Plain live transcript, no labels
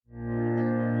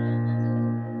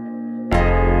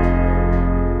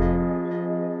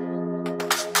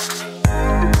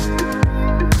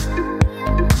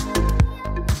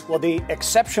Well, the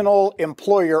Exceptional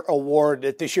Employer Award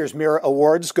at this year's Mira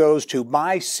Awards goes to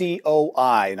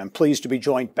myCOI, and I'm pleased to be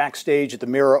joined backstage at the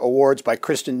Mira Awards by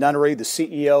Kristen Nunnery, the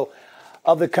CEO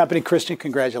of the company. Kristen,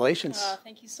 congratulations.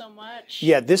 Thank you so much.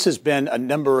 Yeah, this has been a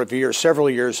number of years, several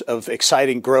years of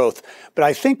exciting growth. But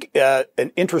I think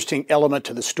an interesting element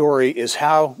to the story is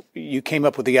how you came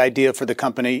up with the idea for the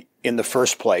company in the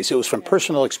first place. It was from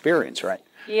personal experience, right?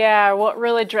 Yeah, what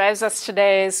really drives us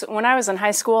today is when I was in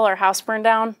high school, our house burned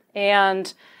down,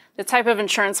 and the type of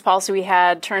insurance policy we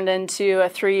had turned into a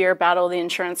 3-year battle with the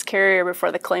insurance carrier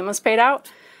before the claim was paid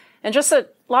out. And just a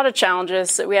lot of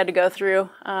challenges that we had to go through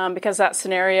because of that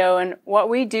scenario. And what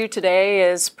we do today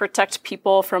is protect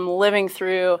people from living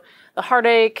through the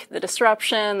heartache, the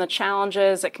disruption, the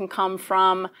challenges that can come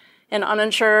from an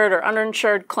uninsured or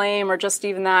underinsured claim, or just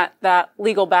even that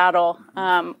legal battle.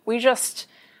 We just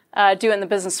do it in the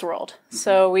business world.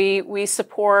 So we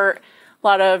support a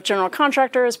lot of general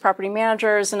contractors, property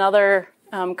managers, and other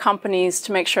companies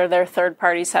to make sure their third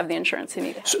parties have the insurance they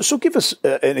need. So give us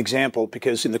an example,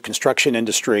 because in the construction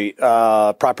industry,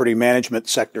 property management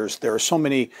sectors, there are so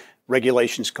many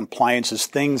regulations, compliances,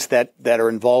 things that are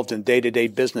involved in day-to-day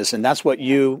business, and that's what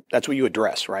you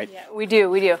address, right? Yeah, we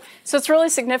do. So it's really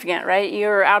significant, right?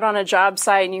 You're out on a job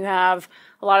site and you have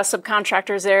a lot of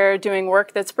subcontractors there doing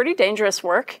work that's pretty dangerous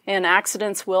work, and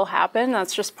accidents will happen.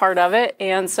 That's just part of it.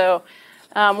 And so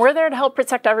we're there to help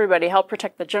protect everybody, help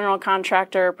protect the general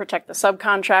contractor, protect the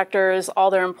subcontractors,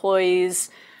 all their employees,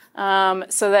 so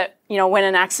that, when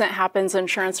an accident happens,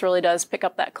 insurance really does pick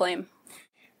up that claim.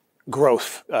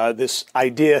 Growth. This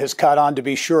idea has caught on, to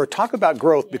be sure. Talk about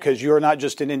growth, because you're not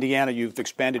just in Indiana, you've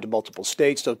expanded to multiple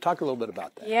states. So talk a little bit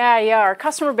about that. Yeah. Our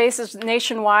customer base is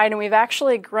nationwide, and we've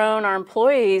actually grown. Our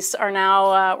employees are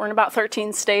now, we're in about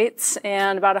 13 states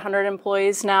and about 100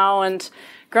 employees now, and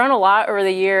grown a lot over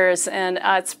the years. And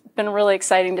it's been really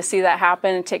exciting to see that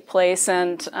happen and take place.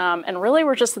 And really,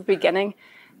 we're just at the beginning.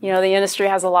 The industry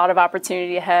has a lot of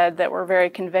opportunity ahead that we're very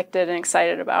convicted and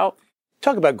excited about.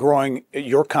 Talk about growing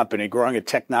your company, growing a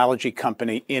technology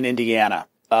company in Indiana,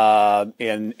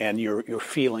 and your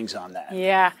feelings on that.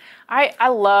 Yeah, I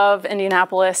love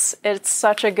Indianapolis. It's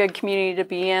such a good community to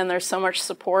be in. There's so much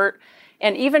support.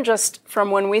 And even just from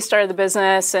when we started the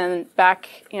business and back,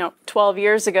 12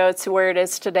 years ago to where it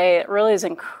is today, it really is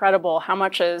incredible how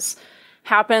much has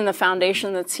happened, the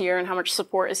foundation that's here, and how much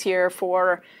support is here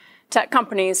for tech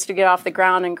companies to get off the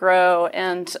ground and grow.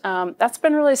 And that's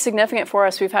been really significant for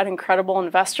us. We've had incredible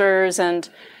investors and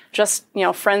just,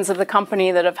 friends of the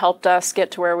company that have helped us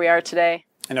get to where we are today.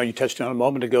 I know you touched on it a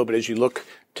moment ago, but as you look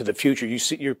to the future,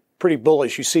 you're pretty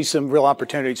bullish. You see some real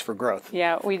opportunities for growth.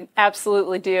 Yeah, we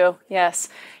absolutely do. Yes.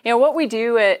 What we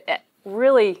do at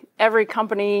really every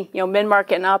company,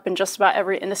 mid-market and up, and just about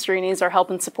every industry needs our help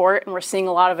and support. And we're seeing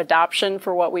a lot of adoption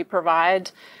for what we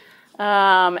provide.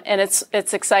 And it's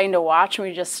exciting to watch. And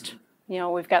we just,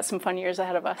 we've got some fun years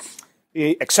ahead of us.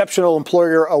 The Exceptional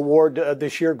Employer Award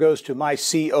this year goes to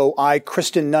myCOI,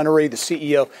 Kristen Nunnery, the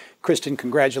CEO. Kristen,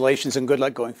 congratulations and good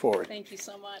luck going forward. Thank you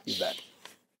so much. You bet.